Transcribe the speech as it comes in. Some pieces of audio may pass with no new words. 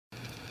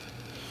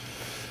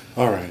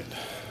Alright,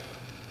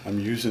 I'm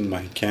using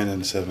my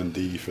Canon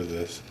 7D for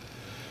this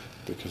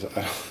because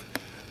I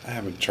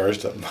haven't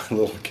charged up my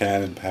little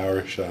Canon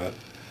PowerShot.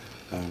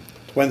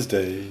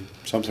 Wednesday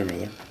something or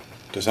other,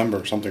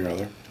 December something or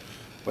other.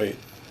 Wait,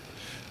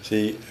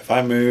 see, if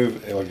I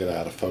move, it'll get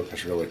out of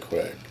focus really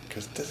quick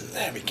because this is a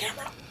heavy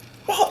camera.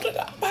 Hold it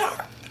up,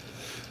 power.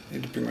 I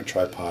need to bring my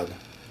tripod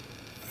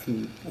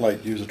and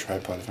use a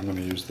tripod if I'm going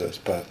to use this,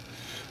 but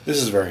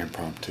this is very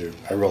impromptu.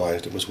 I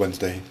realized it was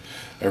Wednesday.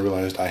 I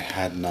realized I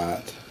had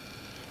not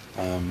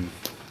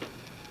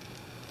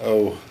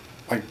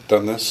I've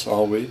done this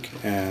all week,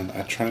 and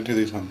I try to do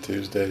these on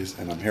Tuesdays,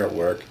 and I'm here at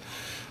work,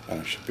 and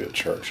I should be at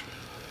church.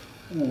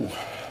 Ooh,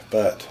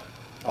 but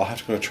I'll have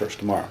to go to church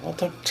tomorrow. Well,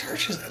 the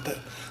church is,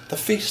 the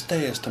feast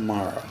day is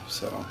tomorrow,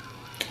 so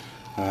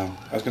I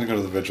was going to go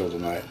to the vigil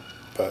tonight,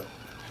 but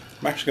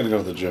I'm actually going to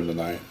go to the gym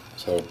tonight,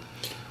 so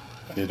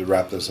I need to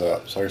wrap this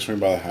up so I can swing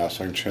by the house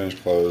so I can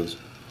change clothes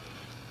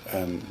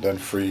and then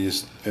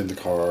freeze in the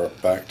car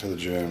back to the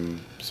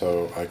gym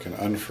so I can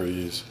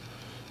unfreeze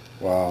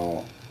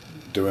while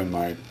doing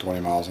my 20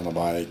 miles on the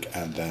bike,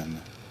 and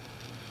then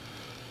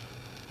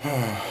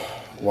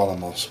while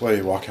I'm all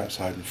sweaty walk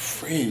outside and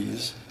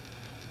freeze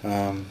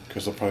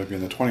because I'll probably be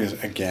in the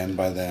 20s again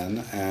by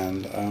then,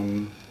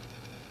 and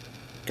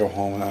go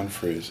home and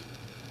unfreeze.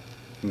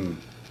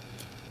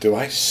 Do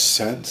I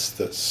sense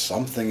that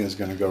something is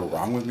going to go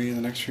wrong with me in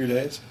the next few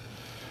days?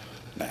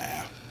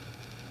 Nah,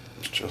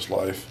 it's just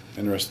life.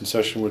 Interesting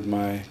session with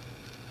my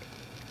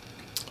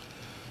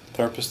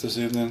therapist this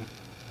evening,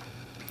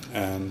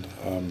 and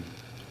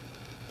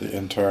the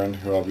intern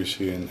who I'll be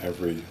seeing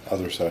every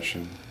other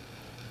session.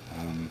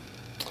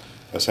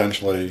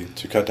 Essentially,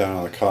 to cut down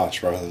on the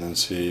cost rather than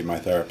see my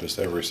therapist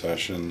every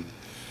session,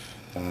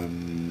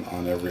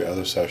 on every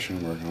other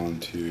session we're going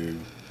to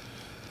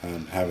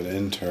have an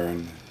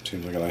intern.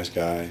 Seems like a nice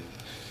guy.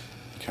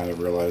 He kind of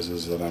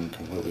realizes that I'm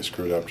completely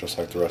screwed up just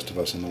like the rest of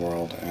us in the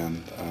world,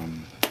 and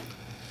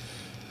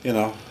you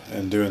know,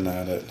 in doing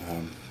that it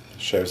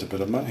shaves a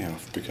bit of money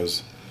off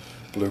because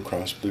Blue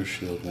Cross Blue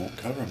Shield won't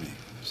cover me.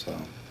 So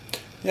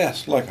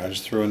yes, look, I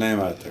just threw a name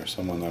out there,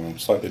 someone I'm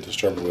slightly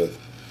disturbed with,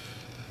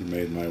 who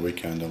made my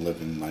weekend a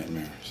living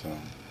nightmare. So,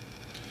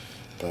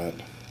 but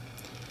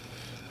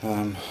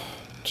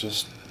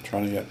just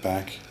trying to get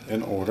back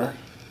in order.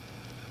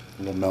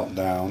 A little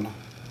meltdown,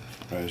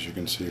 as you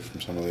can see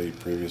from some of the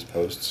previous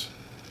posts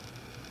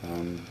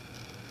on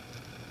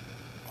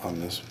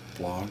this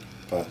blog,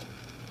 but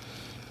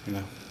you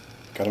know,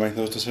 gotta make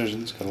those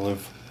decisions, gotta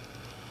live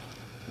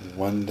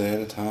one day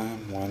at a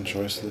time, one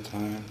choice at a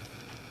time,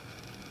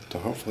 to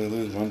hopefully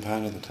lose 1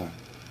 pound at a time,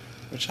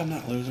 which I'm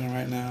not losing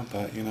right now,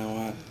 but you know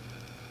what,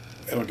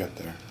 it'll get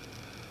there.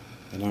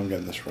 I know I'm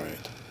getting this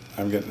right.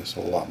 I'm getting this a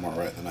lot more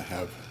right than I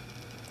have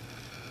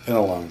in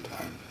a long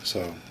time,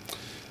 so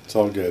it's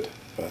all good.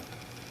 But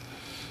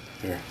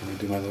here, let me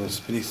do my little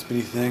spinny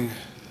thing.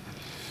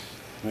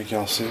 Make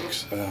y'all sick,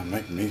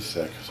 make me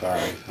sick,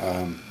 sorry,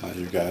 not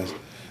you guys.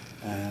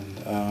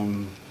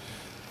 And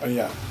oh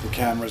yeah, the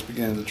camera's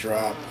beginning to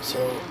drop,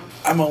 so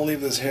I'm gonna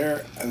leave this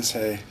here and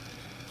say,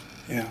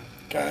 yeah,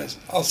 guys,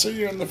 I'll see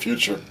you in the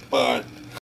future, bye.